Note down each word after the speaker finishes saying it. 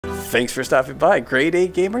Thanks for stopping by, Grade A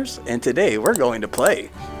Gamers, and today we're going to play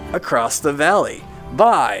Across the Valley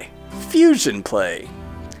by Fusion Play.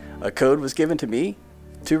 A code was given to me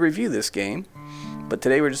to review this game, but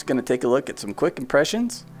today we're just going to take a look at some quick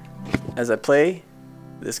impressions as I play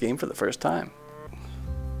this game for the first time.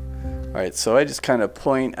 Alright, so I just kind of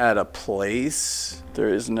point at a place. There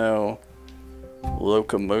is no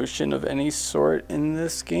locomotion of any sort in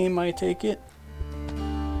this game, I take it.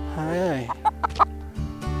 Hi.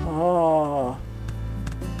 Oh.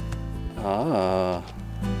 Ah.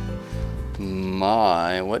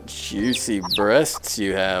 My, what juicy breasts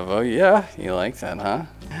you have. Oh yeah, you like that, huh?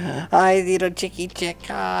 Hi, little chicky chick.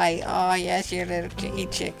 Hi. Oh, yes, you're little chicky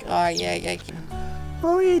chick. Oh, yeah, yeah.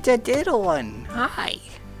 Oh, it's a little one. Hi.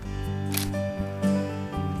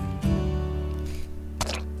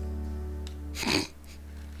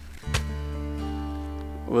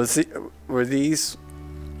 Were these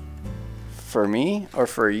for me or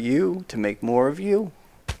for you to make more of you?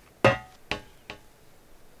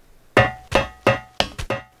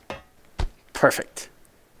 Perfect.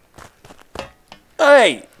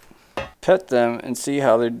 Hey! Pet them and see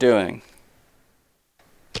how they're doing.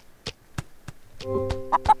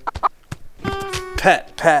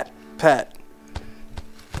 Pet, pet, pet.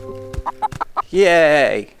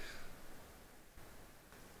 Yay!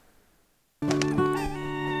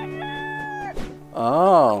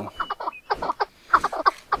 Oh.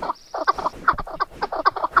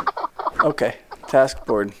 Okay, task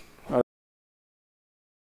board. You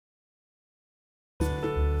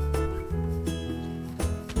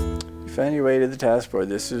found your way to the task board.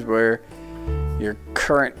 This is where your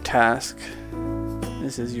current task.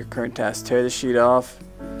 This is your current task. Tear the sheet off.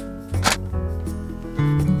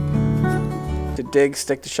 To dig,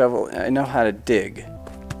 stick the shovel. I know how to dig.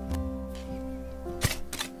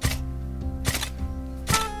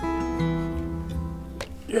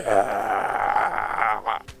 Yeah.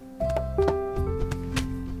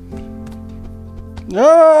 No!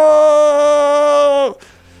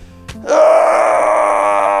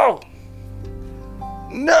 Oh!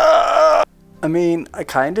 No! I mean, I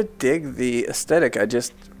kind of dig the aesthetic. I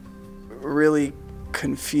just really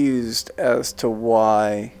confused as to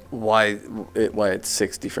why it's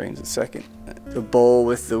 60 frames a second. The bowl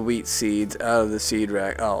with the wheat seeds out of the seed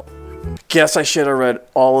rack. Oh, guess I should have read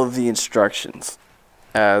all of the instructions,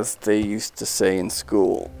 as they used to say in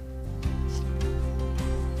school.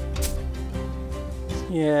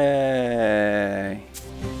 Yay!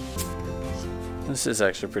 This is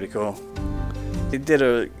actually pretty cool. They did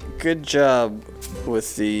a good job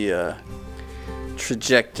with the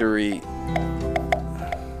trajectory.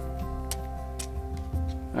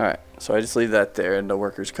 Alright, so I just leave that there and the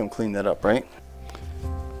workers come clean that up, right?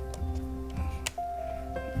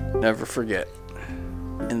 Never forget.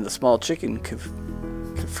 And the small chicken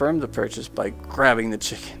confirmed the purchase by grabbing the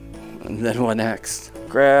chicken. And then what next?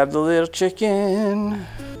 Grab the little chicken.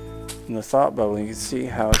 In the thought bubble, you can see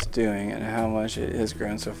how it's doing and how much it has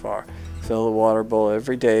grown so far. Fill the water bowl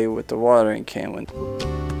every day with the watering can. When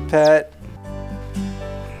pet.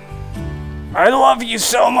 I love you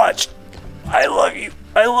so much. I love you.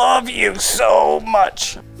 I love you so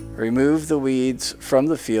much. Remove the weeds from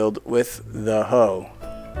the field with the hoe.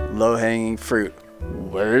 Low-hanging fruit.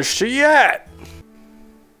 Where's she at?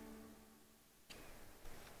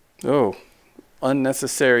 Oh,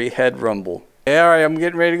 unnecessary head rumble. Hey, alright, I'm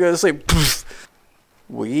getting ready to go to sleep.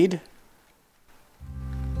 Weed?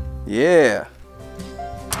 Yeah.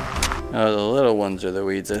 Oh, the little ones are the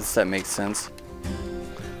weeds. That makes sense.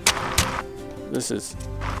 This is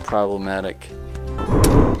problematic.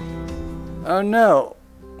 Oh no!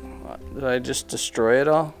 Did I just destroy it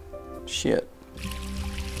all? Shit.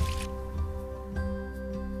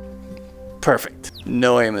 Perfect.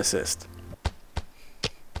 No aim assist.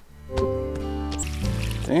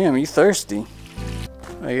 Damn, you thirsty.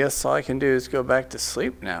 I guess all I can do is go back to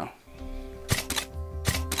sleep now.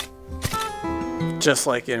 Just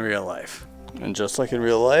like in real life. And just like in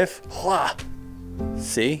real life, hua!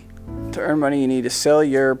 See? To earn money, you need to sell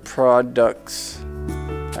your products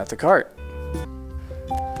at the cart.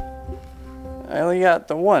 I only got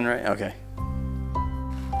the one, right? Okay.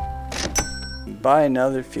 Buy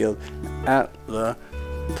another field at the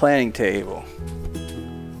planning table.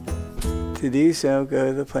 To do so, go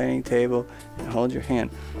to the planning table and hold your hand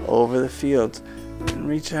over the fields and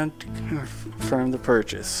reach out to confirm the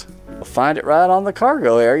purchase. You'll find it right on the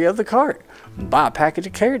cargo area of the cart. Buy a package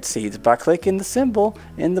of carrot seeds by clicking the symbol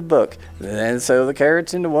in the book. Then sow the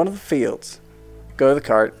carrots into one of the fields. Go to the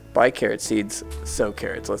cart, buy carrot seeds, sow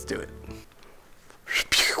carrots. Let's do it.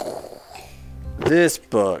 This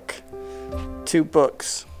book. 2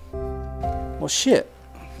 books. Well, shit.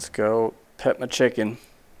 Let's go pet my chicken.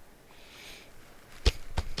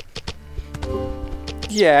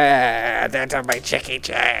 Yeah, that's my chicky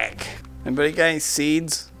chick. Anybody got any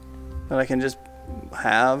seeds that I can just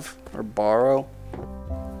have or borrow?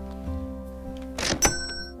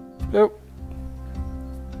 Nope.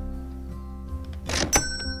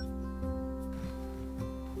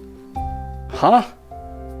 Huh?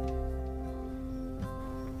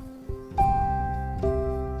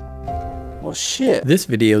 Well, shit. This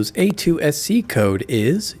video's A2SC code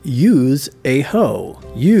is use a hoe.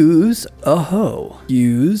 Use a hoe.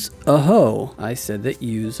 Use a hoe. I said that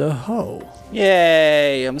use a hoe.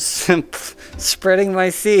 Yay, I'm spreading my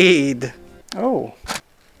seed. Oh.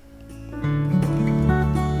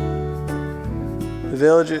 The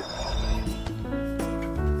villager.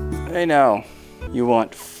 Hey now, you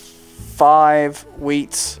want 5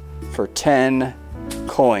 wheats for 10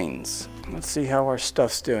 coins. Let's see how our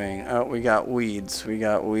stuff's doing. Oh, we got weeds. We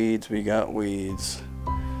got weeds. We got weeds.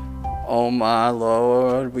 Oh my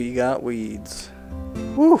lord, we got weeds.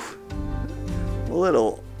 Woo! A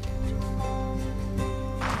little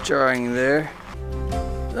jarring there.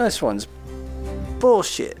 This one's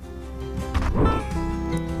bullshit.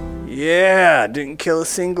 Yeah, didn't kill a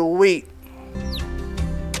single wheat.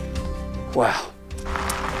 Wow.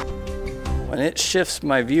 When it shifts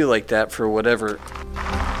my view like that for whatever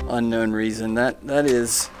unknown reason, that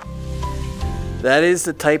is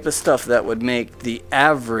the type of stuff that would make the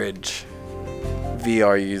average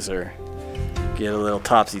VR user get a little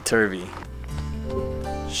topsy-turvy.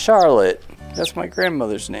 Charlotte, that's my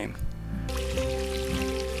grandmother's name.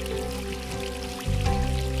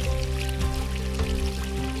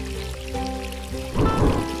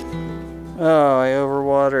 Oh, I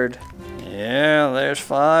overwatered. Yeah, there's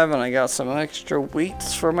 5, and I got some extra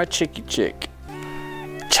wheats for my chicky chick.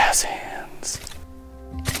 Jazz hands.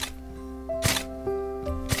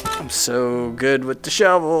 I'm so good with the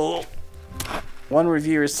shovel. One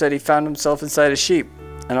reviewer said he found himself inside a sheep,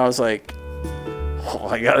 and I was like, oh,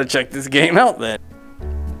 I gotta check this game out then.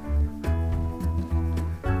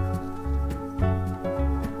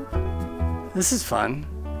 This is fun.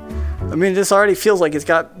 I mean, this already feels like it's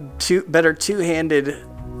got better two-handed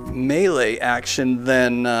melee action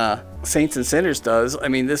than Saints and Sinners does. I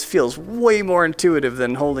mean, this feels way more intuitive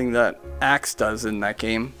than holding that axe does in that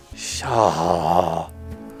game. Shaw.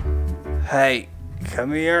 Hey,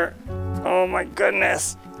 come here. Oh my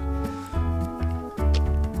goodness.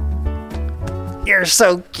 You're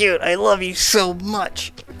so cute. I love you so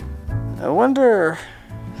much. I wonder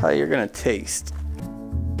how you're gonna taste.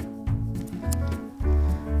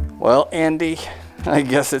 Well, Andy, I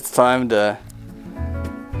guess it's time to...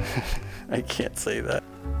 I can't say that.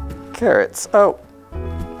 Carrots. Oh.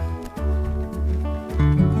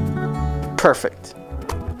 Perfect.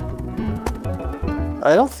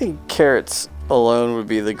 I don't think carrots alone would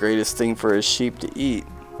be the greatest thing for a sheep to eat.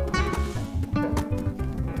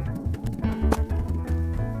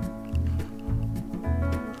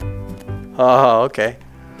 Oh, okay.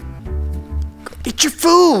 Eat your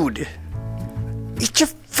food! Eat your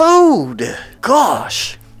food!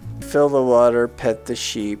 Gosh! Fill the water, pet the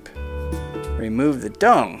sheep, remove the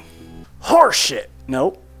dung. Horse shit!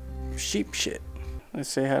 Nope. Sheep shit. Let's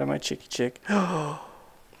say hi to my chicky chick.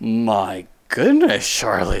 My goodness,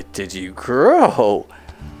 Charlotte, did you grow?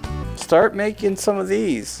 Start making some of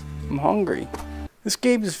these. I'm hungry. This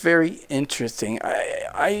game is very interesting.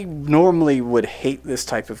 I normally would hate this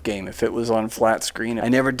type of game if it was on flat screen. I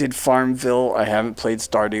never did Farmville. I haven't played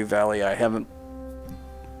Stardew Valley. I haven't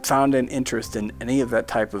found an interest in any of that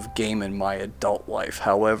type of game in my adult life.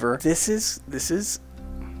 However, there's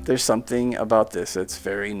something about this that's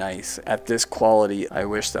very nice. At this quality, I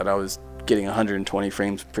wish that I was getting 120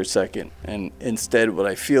 frames per second. And instead, what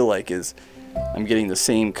I feel like is I'm getting the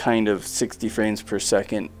same kind of 60 frames per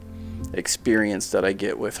second experience that I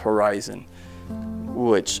get with Horizon,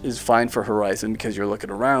 which is fine for Horizon because you're looking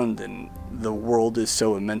around and the world is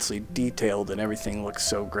so immensely detailed and everything looks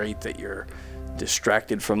so great that you're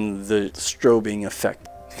distracted from the strobing effect.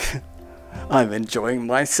 I'm enjoying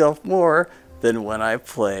myself more than when I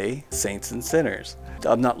play Saints and Sinners.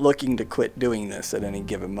 I'm not looking to quit doing this at any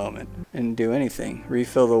given moment and do anything.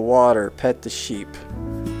 Refill the water, pet the sheep.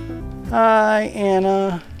 Hi,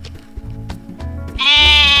 Anna.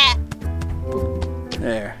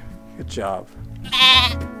 There, good job.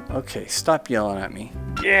 Okay, stop yelling at me.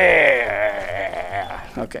 Yeah.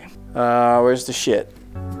 Okay. Where's the shit?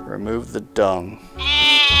 Remove the dung.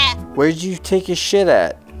 Where'd you take your shit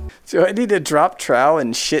at? So I need to drop trowel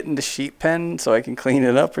and shit in the sheep pen so I can clean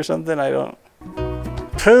it up or something? I don't...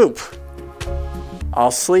 Poop!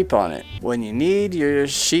 I'll sleep on it. When you need your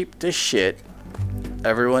sheep to shit,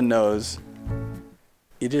 everyone knows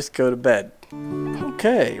you just go to bed.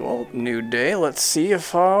 Okay, well, new day. Let's see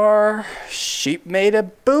if our sheep made a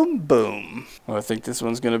boom boom. Oh, I think this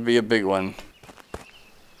one's gonna be a big one.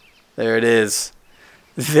 There it is.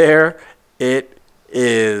 There it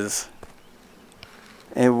is.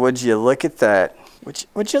 And would you look at that?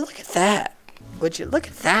 Would you look at that? Would you look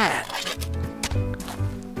at that?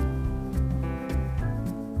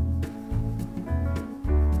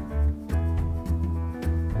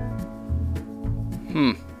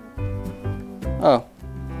 Oh,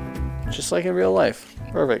 just like in real life.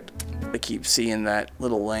 Perfect. I keep seeing that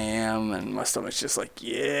little lamb and my stomach's just like,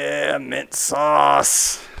 yeah, mint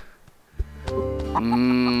sauce.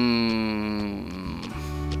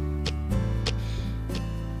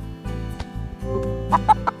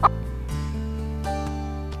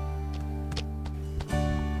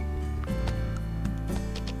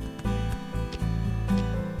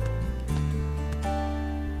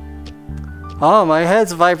 Oh, my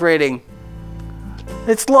head's vibrating.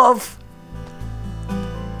 It's love.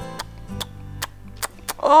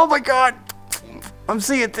 Oh my God. I'm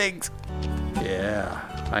seeing things. Yeah,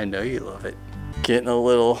 I know you love it. Getting a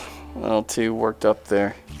little too worked up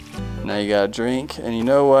there. Now you got a drink, and you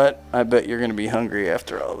know what? I bet you're gonna be hungry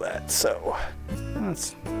after all that. So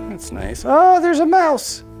that's nice. Oh, there's a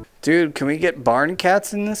mouse. Dude, can we get barn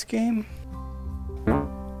cats in this game?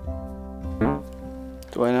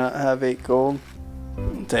 Do I not have 8 gold?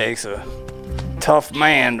 It takes a tough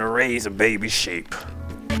man to raise a baby sheep.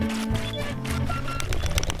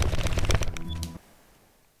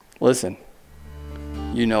 Listen,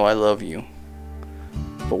 you know I love you,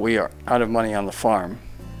 but we are out of money on the farm.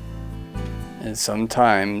 And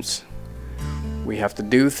sometimes we have to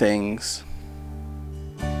do things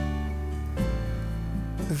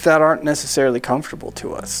that aren't necessarily comfortable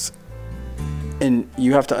to us. And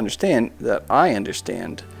you have to understand that I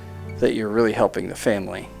understand that you're really helping the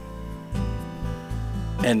family.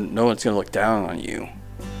 And no one's gonna look down on you.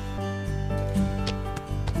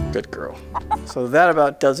 Good girl. So that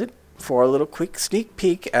about does it for a little quick sneak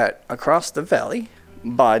peek at Across the Valley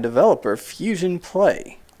by developer Fusion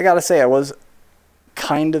Play. I gotta say, I was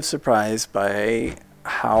kind of surprised by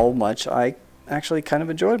how much I actually kind of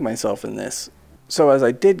enjoyed myself in this. So as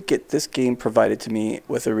I did get this game provided to me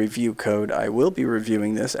with a review code, I will be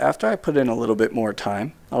reviewing this after I put in a little bit more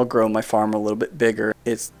time. I'll grow my farm a little bit bigger.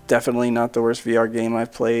 It's definitely not the worst VR game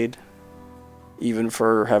I've played, even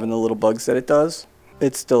for having the little bugs that it does.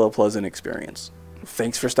 It's still a pleasant experience.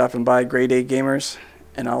 Thanks for stopping by, Grade A Gamers,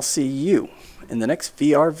 and I'll see you in the next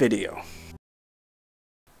VR video.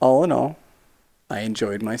 All in all, I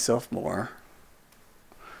enjoyed myself more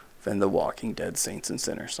than The Walking Dead Saints and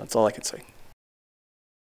Sinners. That's all I can say.